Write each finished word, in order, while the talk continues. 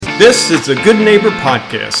This is the Good Neighbor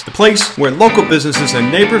Podcast, the place where local businesses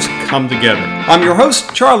and neighbors come together. I'm your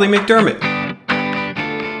host, Charlie McDermott.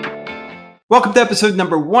 Welcome to episode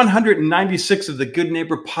number 196 of the Good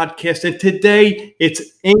Neighbor Podcast. And today it's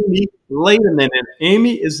Amy Lademan. And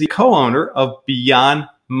Amy is the co-owner of Beyond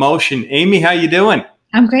Motion. Amy, how you doing?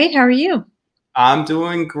 I'm great. How are you? I'm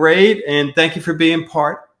doing great. And thank you for being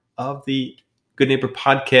part of the Good Neighbor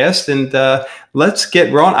Podcast. And let's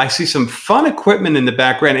get rolling. I see some fun equipment in the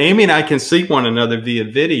background. Amy and I can see one another via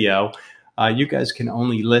video. You guys can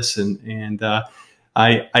only listen. And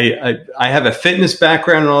I have a fitness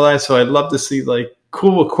background and all that, so I'd love to see like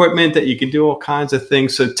cool equipment that you can do all kinds of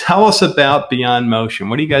things. So tell us about Beyond Motion.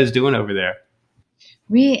 What are you guys doing over there?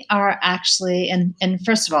 We are actually, and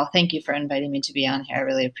first of all, thank you for inviting me to be on here. I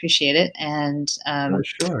really appreciate it. And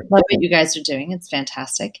Sure. love what you guys are doing. It's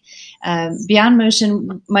fantastic. Beyond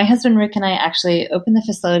Motion, my husband Rick and I actually opened the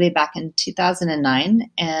facility back in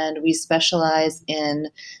 2009, and we specialize in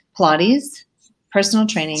Pilates, personal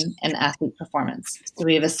training, and athlete performance. So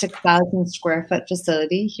we have a 6,000 square foot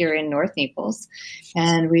facility here in North Naples,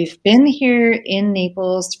 and we've been here in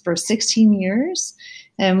Naples for 16 years.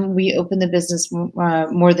 And we opened the business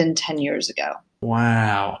more than 10 years ago.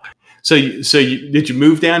 Wow. So did you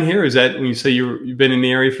move down here? Is that when you say you've been in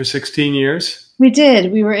the area for 16 years? We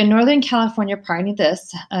did. We were in Northern California prior to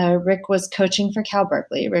this. Rick was coaching for Cal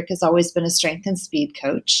Berkeley. Rick has always been a strength and speed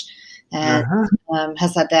coach and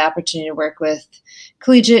has had the opportunity to work with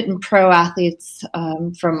collegiate and pro athletes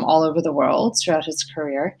from all over the world throughout his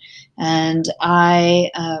career. And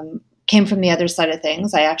I came from the other side of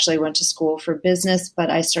things. I actually went to school for business, but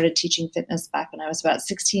I started teaching fitness back when I was about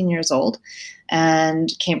 16 years old,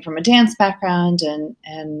 and came from a dance background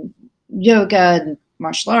and yoga and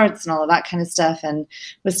martial arts and all of that kind of stuff, and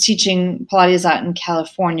was teaching Pilates out in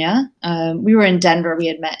California. We were in Denver. We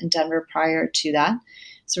had met in Denver prior to that.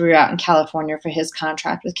 So we were out in California for his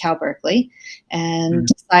contract with Cal Berkeley, and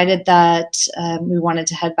decided that we wanted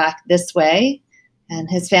to head back this way. And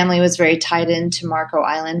his family was very tied into Marco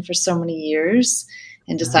Island for so many years,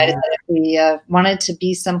 and decided that if we wanted to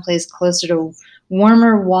be someplace closer to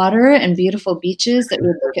warmer water and beautiful beaches, that we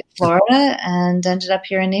would look at Florida, and ended up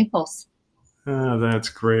here in Naples. Oh, that's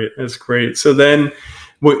great. That's great. So then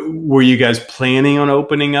were you guys planning on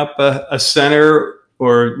opening up a center,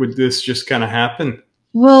 or would this just kind of happen?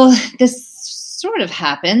 Well, this sort of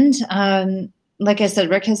happened. Like I said,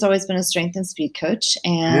 Rick has always been a strength and speed coach,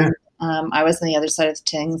 and I was on the other side of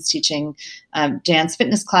things, teaching dance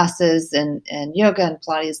fitness classes and yoga and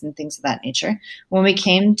Pilates and things of that nature. When we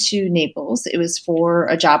came to Naples, it was for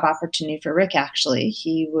a job opportunity for Rick, actually.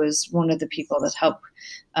 He was one of the people that helped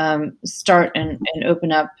start and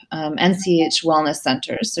open up NCH wellness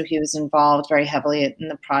centers. So he was involved very heavily in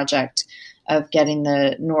the project of getting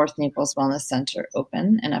the North Naples Wellness Center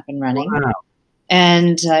open and up and running. Wow.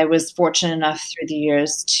 And I was fortunate enough through the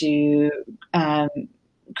years to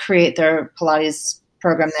create their Pilates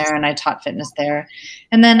program there, and I taught fitness there.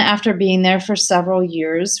 And then after being there for several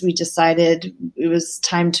years, we decided it was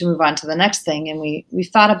time to move on to the next thing. And we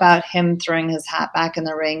thought about him throwing his hat back in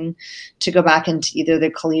the ring to go back into either the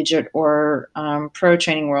collegiate or pro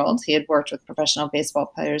training world. He had worked with professional baseball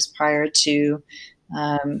players prior to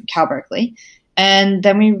Cal Berkeley. And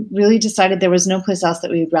then we really decided there was no place else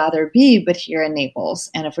that we would rather be but here in Naples.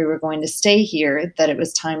 And if we were going to stay here, that it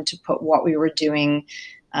was time to put what we were doing,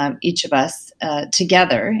 each of us,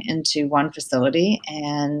 together into one facility.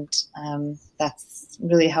 And that's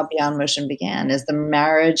really how Beyond Motion began, is the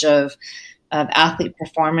marriage of athlete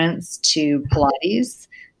performance to Pilates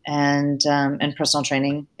and personal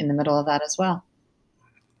training in the middle of that as well.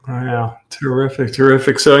 Wow.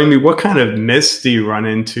 Terrific. So, Amy, what kind of myths do you run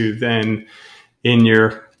into then in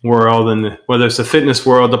your world, and whether it's the fitness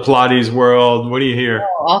world, the Pilates world? What do you hear?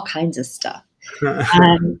 All kinds of stuff.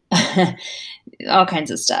 All kinds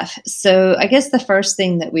of stuff. So I guess the first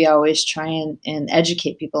thing that we always try and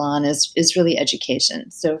educate people on is really education.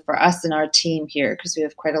 So for us and our team here, because we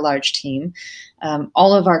have quite a large team,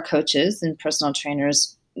 all of our coaches and personal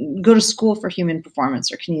trainers go to school for human performance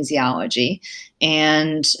or kinesiology,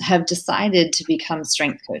 and have decided to become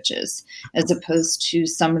strength coaches, as opposed to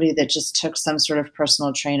somebody that just took some sort of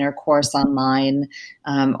personal trainer course online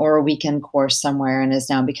or a weekend course somewhere and has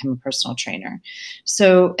now become a personal trainer.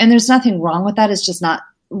 So, and there's nothing wrong with that. It's just not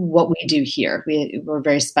what we do here. We're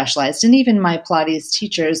very specialized. And even my Pilates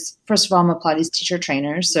teachers, first of all, I'm a Pilates teacher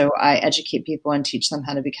trainer, so I educate people and teach them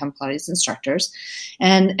how to become Pilates instructors.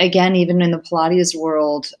 And again, even in the Pilates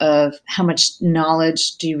world of how much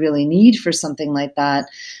knowledge do you really need for something like that,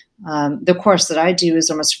 The course that I do is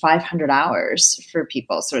almost 500 hours for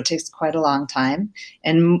people, so it takes quite a long time.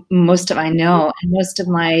 And most of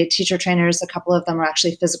my teacher trainers, a couple of them are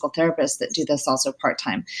actually physical therapists that do this also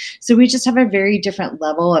part-time. So we just have a very different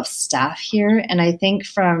level of staff here. And I think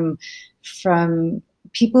from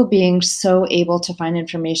people being so able to find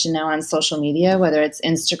information now on social media, whether it's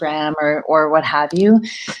Instagram or what have you,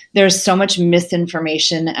 there's so much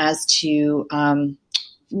misinformation as to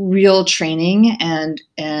real training and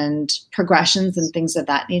progressions and things of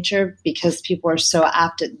that nature, because people are so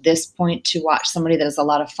apt at this point to watch somebody that has a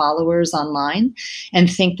lot of followers online and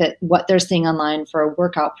think that what they're seeing online for a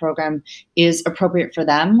workout program is appropriate for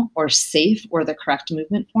them or safe or the correct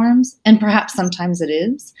movement forms. And perhaps sometimes it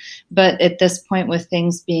is. But at this point, with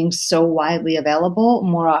things being so widely available,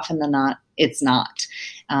 more often than not, it's not.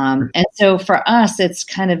 And so for us, it's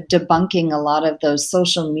kind of debunking a lot of those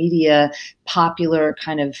social media popular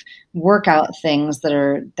kind of workout things that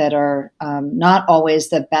are not always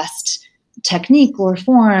the best technique or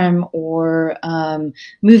form or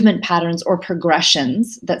movement patterns or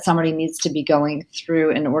progressions that somebody needs to be going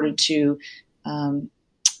through in order to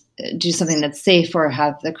do something that's safe or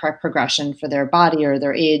have the correct progression for their body or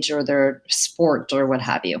their age or their sport or what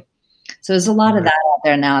have you. So there's a lot of that out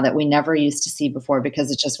there now that we never used to see before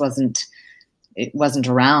because it wasn't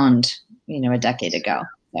around, a decade ago.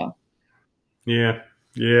 So. Yeah.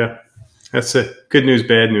 That's it. Good news,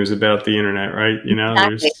 bad news about the internet, right?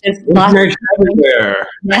 Exactly. There's lots everywhere.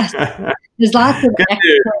 Yes. There's lots of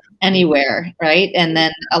experts anywhere, right? And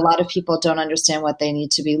then a lot of people don't understand what they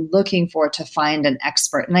need to be looking for to find an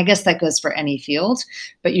expert. And I guess that goes for any field,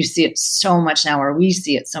 but you see it so much now, or we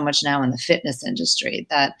see it so much now in the fitness industry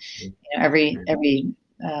that every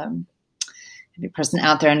person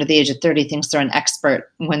out there under the age of 30 thinks they're an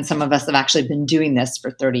expert when some of us have actually been doing this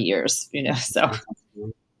for 30 years, so.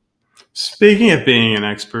 Speaking of being an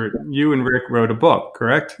expert, you and Rick wrote a book,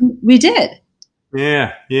 correct? We did.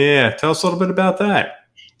 Yeah. Tell us a little bit about that.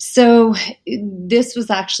 So this was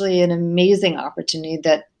actually an amazing opportunity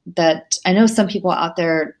that I know some people out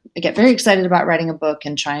there get very excited about writing a book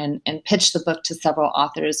and try and pitch the book to several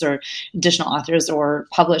authors or additional authors or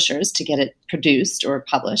publishers to get it produced or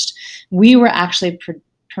published. We were actually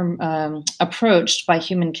approached by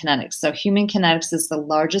Human Kinetics. So Human Kinetics is the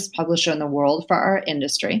largest publisher in the world for our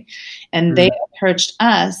industry. And they approached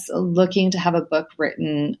us looking to have a book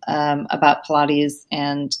written about Pilates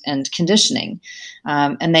and conditioning.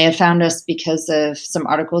 And they had found us because of some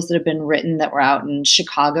articles that had been written that were out in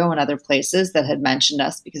Chicago and other places that had mentioned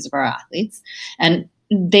us because of our athletes. And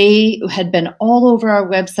they had been all over our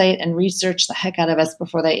website and researched the heck out of us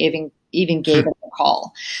before they even gave us a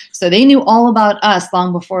call. So they knew all about us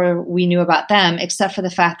long before we knew about them, except for the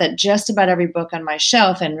fact that just about every book on my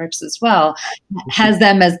shelf, and Rick's as well, has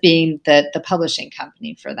them as being the publishing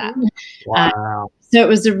company for that. Wow. So it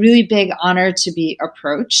was a really big honor to be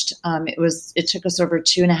approached. It took us over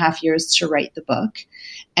 2.5 years to write the book.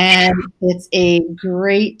 And it's a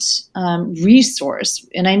great resource.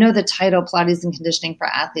 And I know the title, Pilates and Conditioning for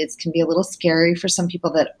Athletes, can be a little scary for some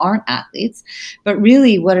people that aren't athletes. But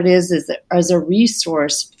really what it is a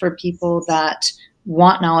resource for people that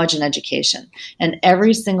want knowledge and education. And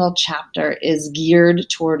every single chapter is geared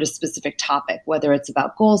toward a specific topic, whether it's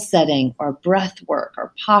about goal setting or breath work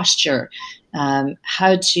or posture,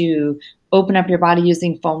 how to open up your body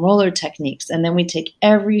using foam roller techniques. And then we take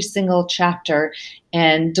every single chapter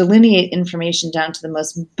and delineate information down to the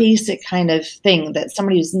most basic kind of thing that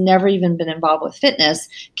somebody who's never even been involved with fitness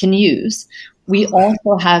can use. We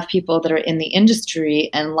also have people that are in the industry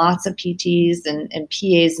and lots of PTs and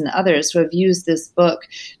PAs and others who have used this book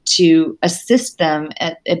to assist them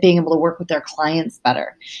at being able to work with their clients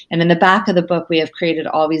better. And in the back of the book, we have created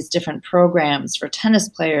all these different programs for tennis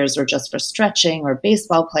players or just for stretching or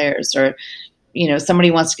baseball players or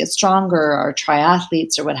somebody wants to get stronger or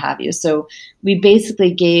triathletes or what have you. So we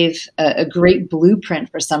basically gave a great blueprint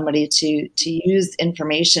for somebody to use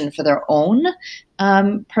information for their own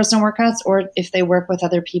personal workouts, or if they work with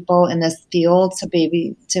other people in this field to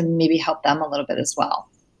maybe help them a little bit as well.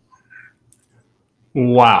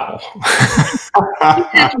 Wow.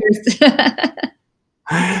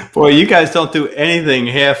 Boy, you guys don't do anything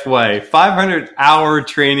halfway. 500-hour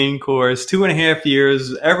training course, 2.5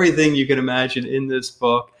 years, everything you can imagine in this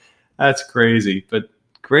book. That's crazy, but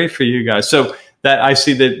great for you guys. So that I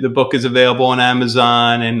see that the book is available on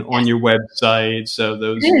Amazon and on your website. So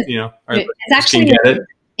those, it's actually can get it.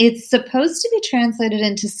 It's supposed to be translated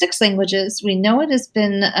into 6 languages. We know it has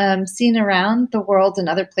been seen around the world in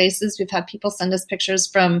other places. We've had people send us pictures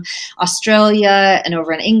from Australia and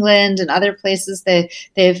over in England and other places.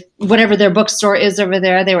 They've whatever their bookstore is over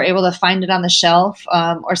there, they were able to find it on the shelf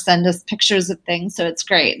or send us pictures of things. So it's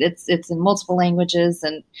great. It's in multiple languages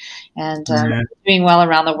and doing well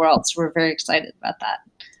around the world. So we're very excited about that.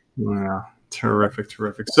 Wow, terrific.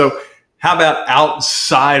 So, how about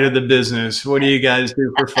outside of the business? What do you guys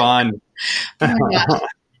do for fun? Oh my gosh.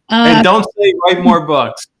 And don't say write more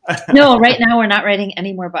books. No, right now we're not writing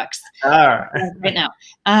any more books. All right. Right now.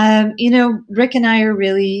 Rick and I are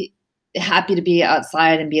really happy to be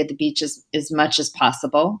outside and be at the beach as much as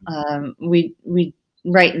possible. We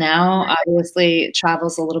right now, obviously,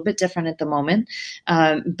 travel's a little bit different at the moment.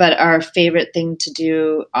 But our favorite thing to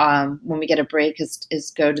do when we get a break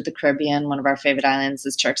is go to the Caribbean. One of our favorite islands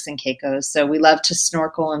is Turks and Caicos. So we love to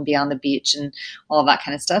snorkel and be on the beach and all of that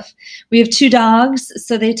kind of stuff. We have 2 dogs,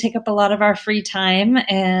 so they take up a lot of our free time,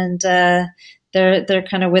 and they're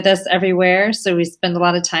kind of with us everywhere. So we spend a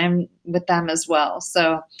lot of time with them as well.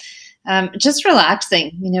 So just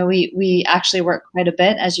relaxing. We actually work quite a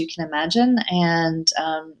bit, as you can imagine. And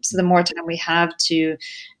so the more time we have to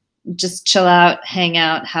just chill out, hang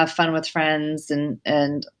out, have fun with friends, and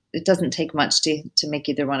it doesn't take much to make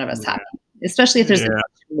either one of us happy, especially if there's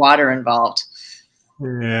water involved.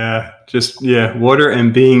 Yeah, water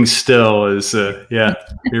and being still is your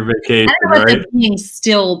vacation, I don't know right? The being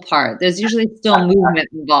still part. There's usually still movement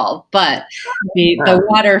involved, but the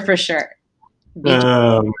water for sure.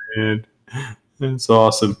 Oh man, that's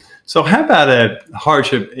awesome. So, how about a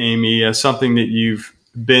hardship, Amy? Something that you've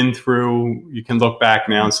been through, you can look back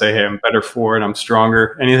now and say, "Hey, I'm better for it. I'm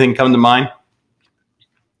stronger." Anything come to mind?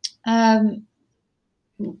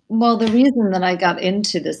 Well, the reason that I got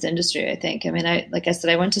into this industry, I think, like I said,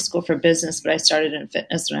 I went to school for business, but I started in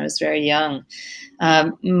fitness when I was very young.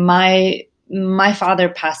 My father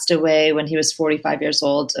passed away when he was 45 years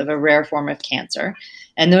old of a rare form of cancer.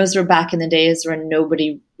 And those were back in the days where no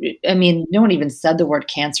one even said the word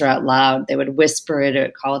cancer out loud. They would whisper it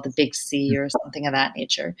or call it the big C or something of that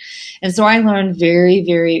nature. And so I learned very,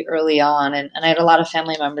 very early on, and I had a lot of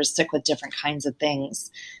family members sick with different kinds of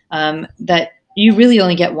things, that you really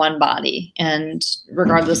only get one body. And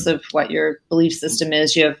regardless of what your belief system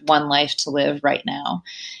is, you have one life to live right now.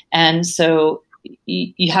 And so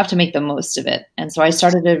you have to make the most of it. And so I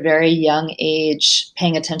started at a very young age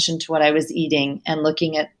paying attention to what I was eating and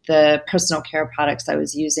looking at the personal care products I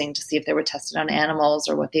was using to see if they were tested on animals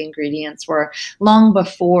or what the ingredients were, long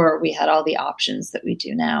before we had all the options that we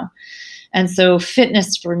do now. And so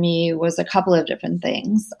fitness for me was a couple of different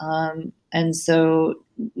things. And so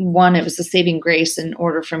one, it was a saving grace in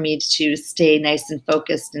order for me to stay nice and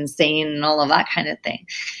focused and sane and all of that kind of thing.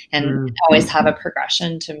 And always have a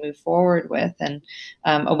progression to move forward with, and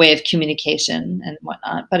a way of communication and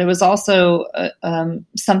whatnot. But it was also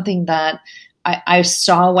something that I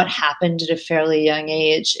saw what happened at a fairly young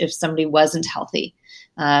age if somebody wasn't healthy.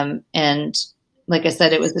 And like I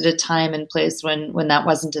said, it was at a time and place when that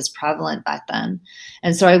wasn't as prevalent back then.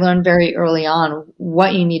 And so I learned very early on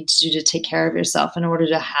what you need to do to take care of yourself in order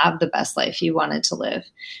to have the best life you wanted to live,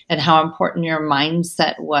 and how important your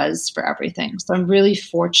mindset was for everything. So I'm really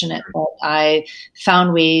fortunate that I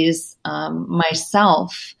found ways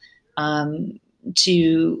myself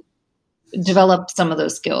to develop some of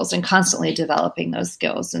those skills, and constantly developing those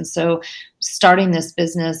skills. And so starting this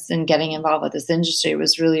business and getting involved with this industry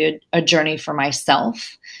was really a journey for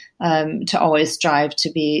myself, to always strive to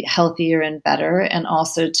be healthier and better, and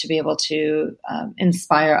also to be able to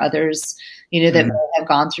inspire others, that may have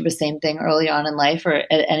gone through the same thing early on in life or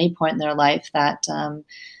at any point in their life, that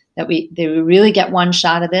they really get one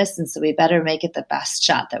shot of this, and so we better make it the best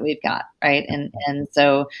shot that we've got, right? And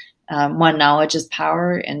so one, knowledge is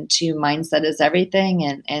power, and 2, mindset is everything,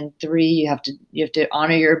 and 3, you have to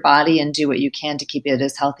honor your body and do what you can to keep it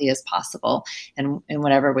as healthy as possible, and in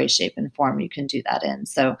whatever way, shape, and form you can do that in.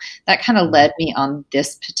 So that kind of led me on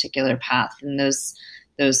this particular path, and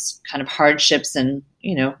those kind of hardships, and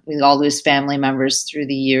we all lose family members through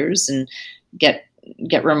the years, and get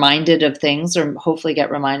reminded of things, or hopefully get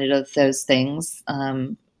reminded of those things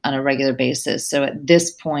on a regular basis. So at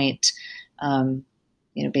this point,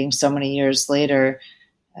 being so many years later,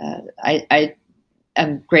 I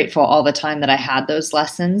am grateful all the time that I had those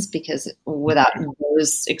lessons, because without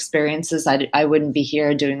those experiences, I wouldn't be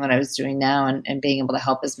here doing what I was doing now, and being able to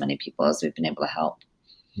help as many people as we've been able to help.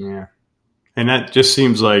 Yeah. And that just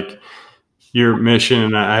seems like your mission.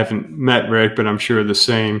 And I haven't met Rick, but I'm sure the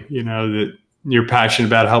same, that you're passionate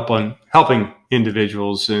about helping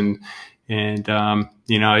individuals. And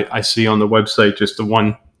I see on the website just the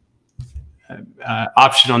one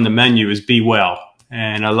option on the menu is be well.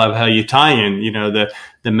 And I love how you tie in,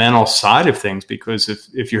 the mental side of things, because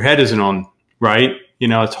if your head isn't on right,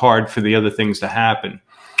 it's hard for the other things to happen.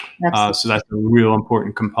 So that's a real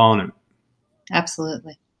important component.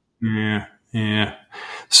 Absolutely. Yeah. Yeah.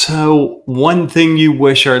 So one thing you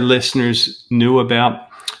wish our listeners knew about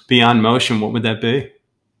Beyond Motion, what would that be?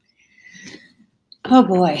 Oh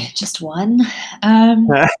boy, just one. You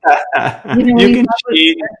can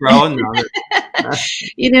cheat and throw another.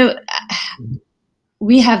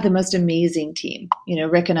 We have the most amazing team.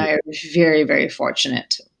 Rick and I are very, very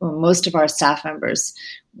fortunate. Most of our staff members,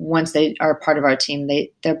 once they are part of our team,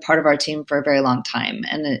 they're part of our team for a very long time.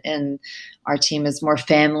 And our team is more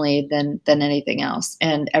family than anything else.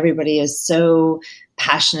 And everybody is so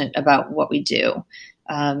passionate about what we do.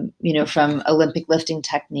 From Olympic lifting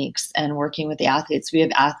techniques and working with the athletes. We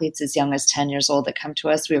have athletes as young as 10 years old that come to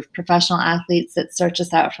us. We have professional athletes that search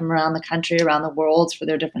us out from around the country, around the world for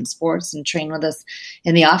their different sports and train with us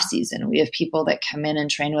in the off season. We have people that come in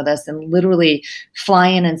and train with us and literally fly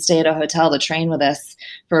in and stay at a hotel to train with us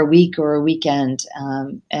for a week or a weekend,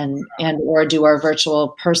 and or do our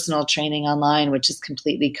virtual personal training online, which is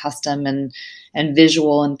completely custom and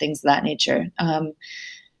visual and things of that nature.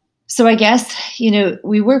 So I guess,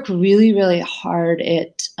 we work really, really hard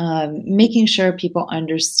at making sure people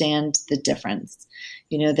understand the difference,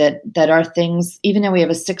 that our things, even though we have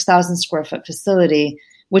a 6,000 square foot facility,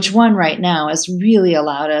 which one right now has really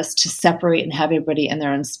allowed us to separate and have everybody in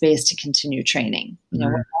their own space to continue training.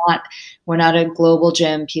 We're not a global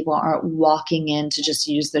gym. People aren't walking in to just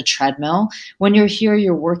use the treadmill. When you're here,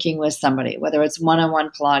 you're working with somebody, whether it's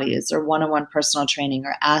one-on-one Pilates or one-on-one personal training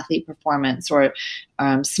or athlete performance or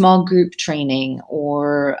small group training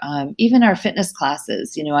or even our fitness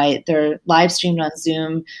classes. They're live streamed on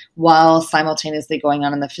Zoom while simultaneously going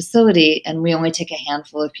on in the facility. And we only take a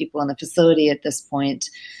handful of people in the facility at this point,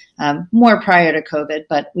 more prior to COVID,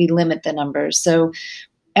 but we limit the numbers. So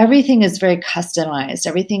everything is very customized.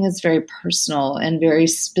 Everything is very personal and very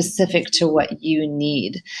specific to what you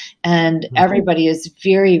need. And everybody is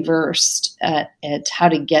very versed at how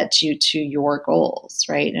to get you to your goals,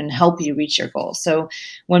 right? And help you reach your goals. So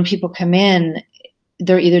when people come in,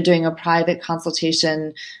 they're either doing a private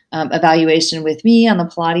consultation evaluation with me on the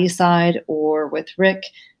Pilates side or with Rick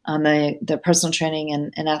on the personal training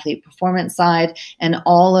and athlete performance side. And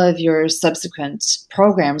all of your subsequent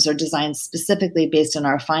programs are designed specifically based on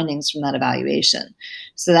our findings from that evaluation.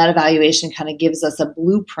 So that evaluation kind of gives us a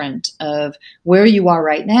blueprint of where you are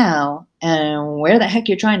right now and where the heck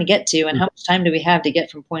you're trying to get to and how much time do we have to get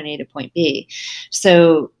from point A to point B.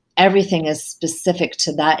 So everything is specific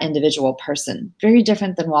to that individual person. Very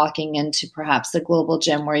different than walking into perhaps a global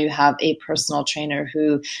gym where you have a personal trainer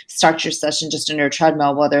who starts your session just on your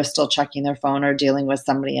treadmill while they're still checking their phone or dealing with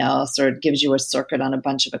somebody else, or it gives you a circuit on a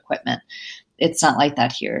bunch of equipment. It's not like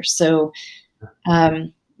that here. So,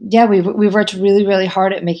 we've worked really, really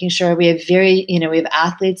hard at making sure we have we have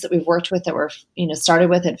athletes that we've worked with that were, started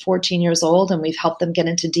with at 14 years old, and we've helped them get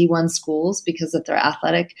into D1 schools because of their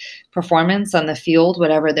athletic performance on the field,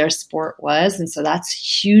 whatever their sport was. And so that's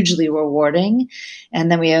hugely rewarding. And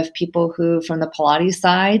then we have people who, from the Pilates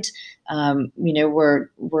side, we're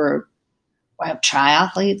have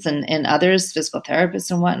triathletes and others, physical therapists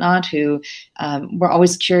and whatnot, who were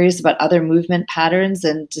always curious about other movement patterns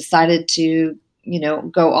and decided to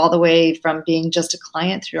go all the way from being just a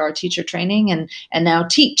client through our teacher training and now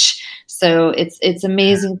teach. So it's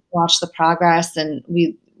amazing to watch the progress, and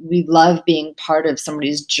we love being part of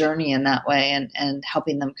somebody's journey in that way and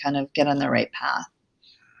helping them kind of get on the right path.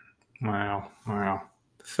 Wow.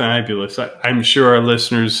 Fabulous. I'm sure our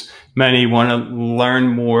listeners, many want to learn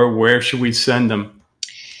more. Where should we send them?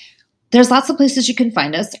 There's lots of places you can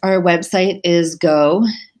find us. Our website is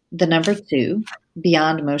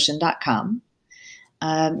beyondmotion.com.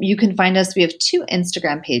 You can find us. We have 2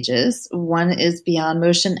 Instagram pages. One is Beyond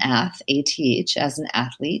Motion Ath, ATH, as an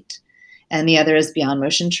athlete, and the other is Beyond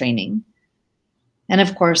Motion Training. And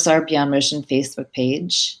of course, our Beyond Motion Facebook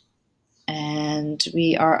page. And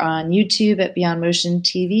we are on YouTube at Beyond Motion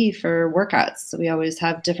TV for workouts. So we always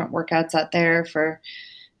have different workouts out there for,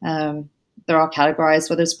 they're all categorized,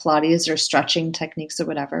 whether it's Pilates or stretching techniques or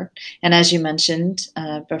whatever. And as you mentioned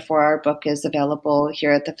before, our book is available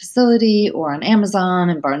here at the facility or on Amazon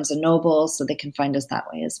and Barnes & Noble, so they can find us that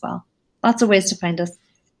way as well. Lots of ways to find us.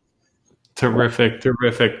 Terrific.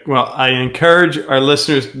 Well, I encourage our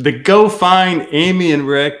listeners to go find Amy and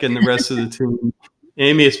Rick and the rest of the team.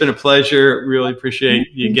 Amy, it's been a pleasure. Really appreciate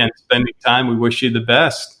you again spending time. We wish you the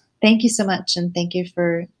best. Thank you so much. And thank you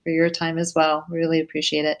for your time as well. Really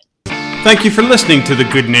appreciate it. Thank you for listening to the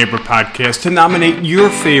Good Neighbor Podcast. To nominate your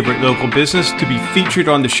favorite local business to be featured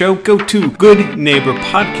on the show, go to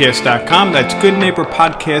goodneighborpodcast.com. That's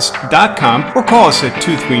goodneighborpodcast.com, or call us at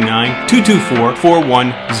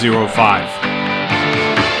 239-224-4105.